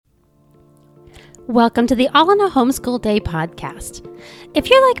Welcome to the All in a Homeschool Day podcast. If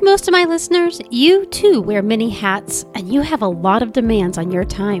you're like most of my listeners, you too wear many hats and you have a lot of demands on your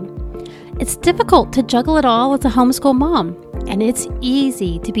time. It's difficult to juggle it all as a homeschool mom, and it's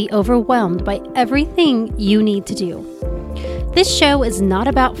easy to be overwhelmed by everything you need to do. This show is not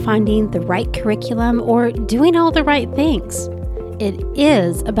about finding the right curriculum or doing all the right things. It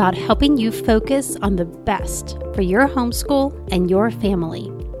is about helping you focus on the best for your homeschool and your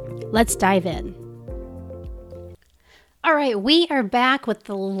family. Let's dive in. All right, we are back with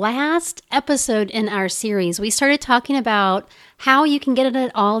the last episode in our series. We started talking about how you can get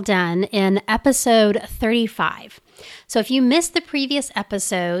it all done in episode 35. So if you missed the previous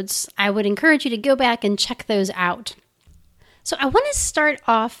episodes, I would encourage you to go back and check those out. So I want to start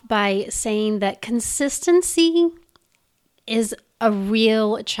off by saying that consistency is a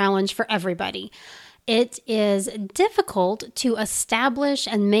real challenge for everybody. It is difficult to establish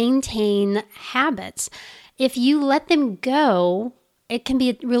and maintain habits. If you let them go, it can be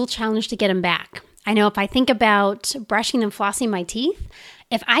a real challenge to get them back. I know if I think about brushing and flossing my teeth,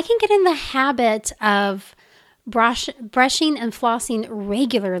 if I can get in the habit of brushing and flossing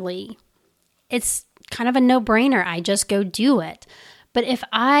regularly, it's kind of a no-brainer. I just go do it. But if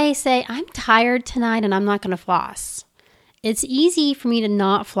I say, I'm tired tonight and I'm not going to floss, it's easy for me to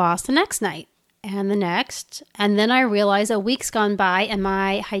not floss the next night and the next. And then I realize a week's gone by and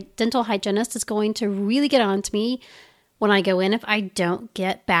my dental hygienist is going to really get on to me when I go in if I don't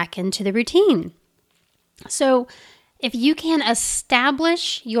get back into the routine. So if you can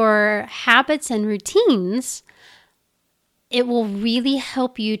establish your habits and routines, it will really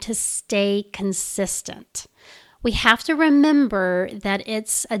help you to stay consistent. We have to remember that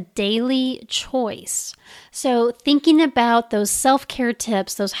it's a daily choice. So thinking about those self-care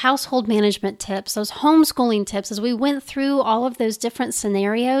tips, those household management tips, those homeschooling tips, as we went through all of those different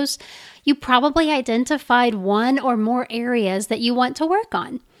scenarios, you probably identified one or more areas that you want to work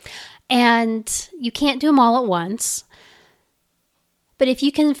on. And you can't do them all at once. But if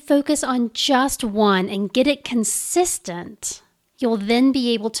you can focus on just one and get it consistent, you'll then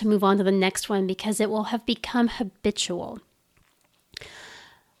be able to move on to the next one because it will have become habitual.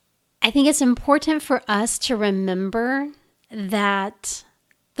 I think it's important for us to remember that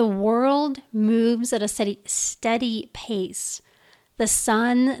the world moves at a steady pace. The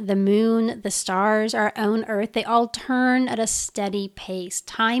sun, the moon, the stars, our own earth, they all turn at a steady pace.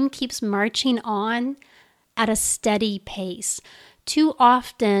 Time keeps marching on at a steady pace. Too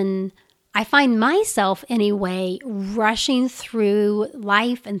often, I find myself anyway rushing through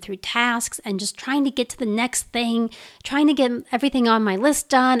life and through tasks and just trying to get to the next thing, trying to get everything on my list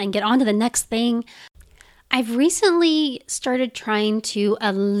done and get on to the next thing. I've recently started trying to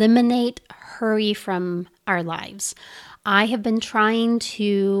eliminate hurry from our lives. I have been trying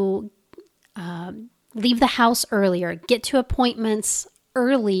to leave the house earlier, get to appointments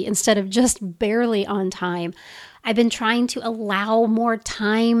early instead of just barely on time. I've been trying to allow more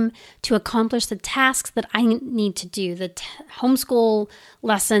time to accomplish the tasks that I need to do, the homeschool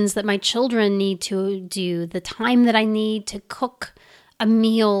lessons that my children need to do, the time that I need to cook a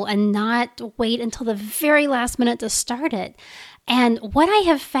meal and not wait until the very last minute to start it. And what I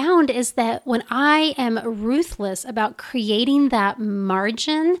have found is that when I am ruthless about creating that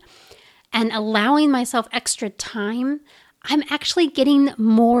margin and allowing myself extra time, I'm actually getting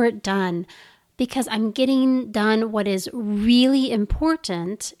more done. Because I'm getting done what is really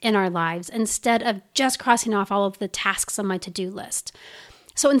important in our lives instead of just crossing off all of the tasks on my to-do list.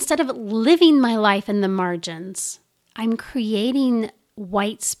 So instead of living my life in the margins, I'm creating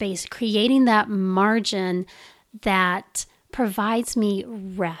white space, creating that margin that provides me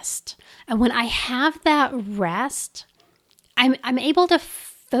rest. And when I have that rest, I'm able to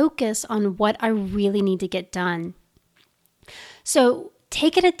focus on what I really need to get done. So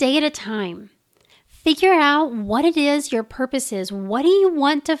take it a day at a time. Figure out what it is your purpose is. What do you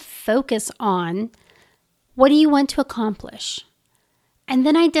want to focus on? What do you want to accomplish? And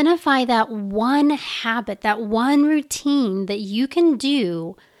then identify that one habit, that one routine that you can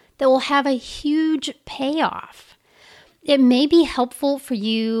do that will have a huge payoff. It may be helpful for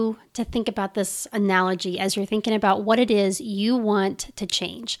you to think about this analogy as you're thinking about what it is you want to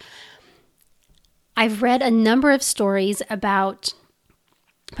change. I've read a number of stories about,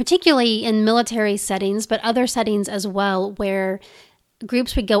 particularly in military settings, but other settings as well, where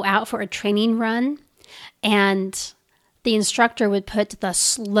groups would go out for a training run and the instructor would put the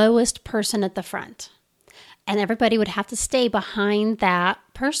slowest person at the front and everybody would have to stay behind that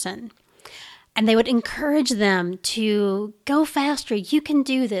person. And they would encourage them to go faster. You can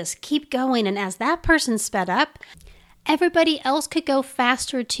do this. Keep going. And as that person sped up, everybody else could go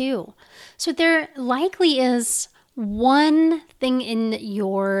faster too. So there likely is one thing in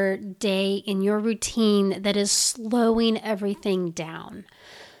your day, in your routine, that is slowing everything down.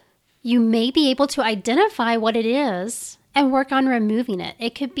 You may be able to identify what it is and work on removing it.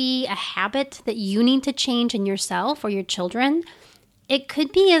 It could be a habit that you need to change in yourself or your children. It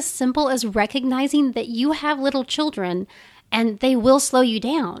could be as simple as recognizing that you have little children and they will slow you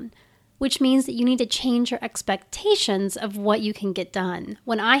down, which means that you need to change your expectations of what you can get done.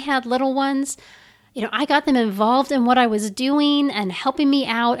 When I had little ones, I got them involved in what I was doing and helping me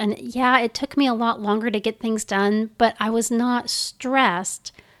out. And yeah, it took me a lot longer to get things done, but I was not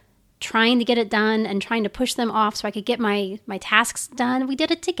stressed trying to get it done and trying to push them off so I could get my tasks done. We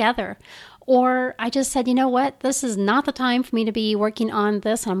did it together. Or I just said, you know what, this is not the time for me to be working on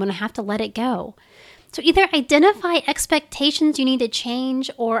this. I'm going to have to let it go. So either identify expectations you need to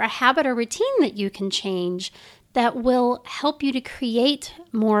change or a habit or routine that you can change that will help you to create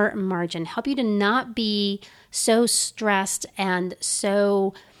more margin, help you to not be so stressed and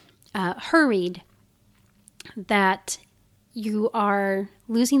so hurried that you are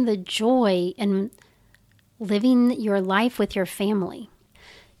losing the joy in living your life with your family.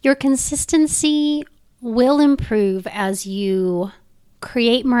 Your consistency will improve as you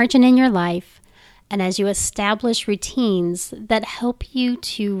create margin in your life and as you establish routines that help you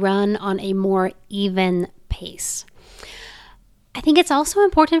to run on a more even pace. I think it's also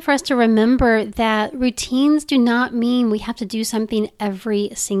important for us to remember that routines do not mean we have to do something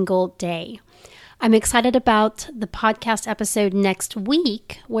every single day. I'm excited about the podcast episode next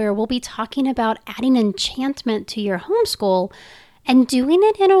week where we'll be talking about adding enchantment to your homeschool and doing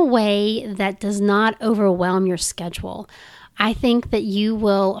it in a way that does not overwhelm your schedule. I think that you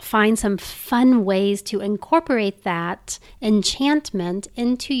will find some fun ways to incorporate that enchantment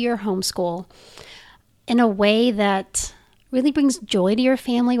into your homeschool in a way that really brings joy to your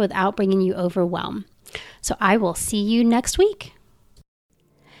family without bringing you overwhelm. So I will see you next week.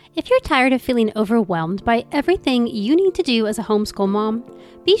 If you're tired of feeling overwhelmed by everything you need to do as a homeschool mom,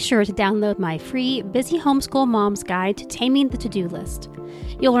 be sure to download my free Busy Homeschool Mom's Guide to Taming the To-Do List.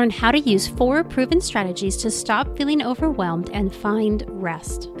 You'll learn how to use 4 proven strategies to stop feeling overwhelmed and find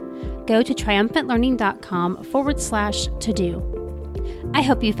rest. Go to triumphantlearning.com/to-do. I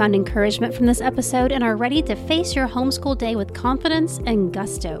hope you found encouragement from this episode and are ready to face your homeschool day with confidence and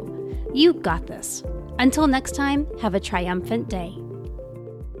gusto. You got this. Until next time, have a triumphant day.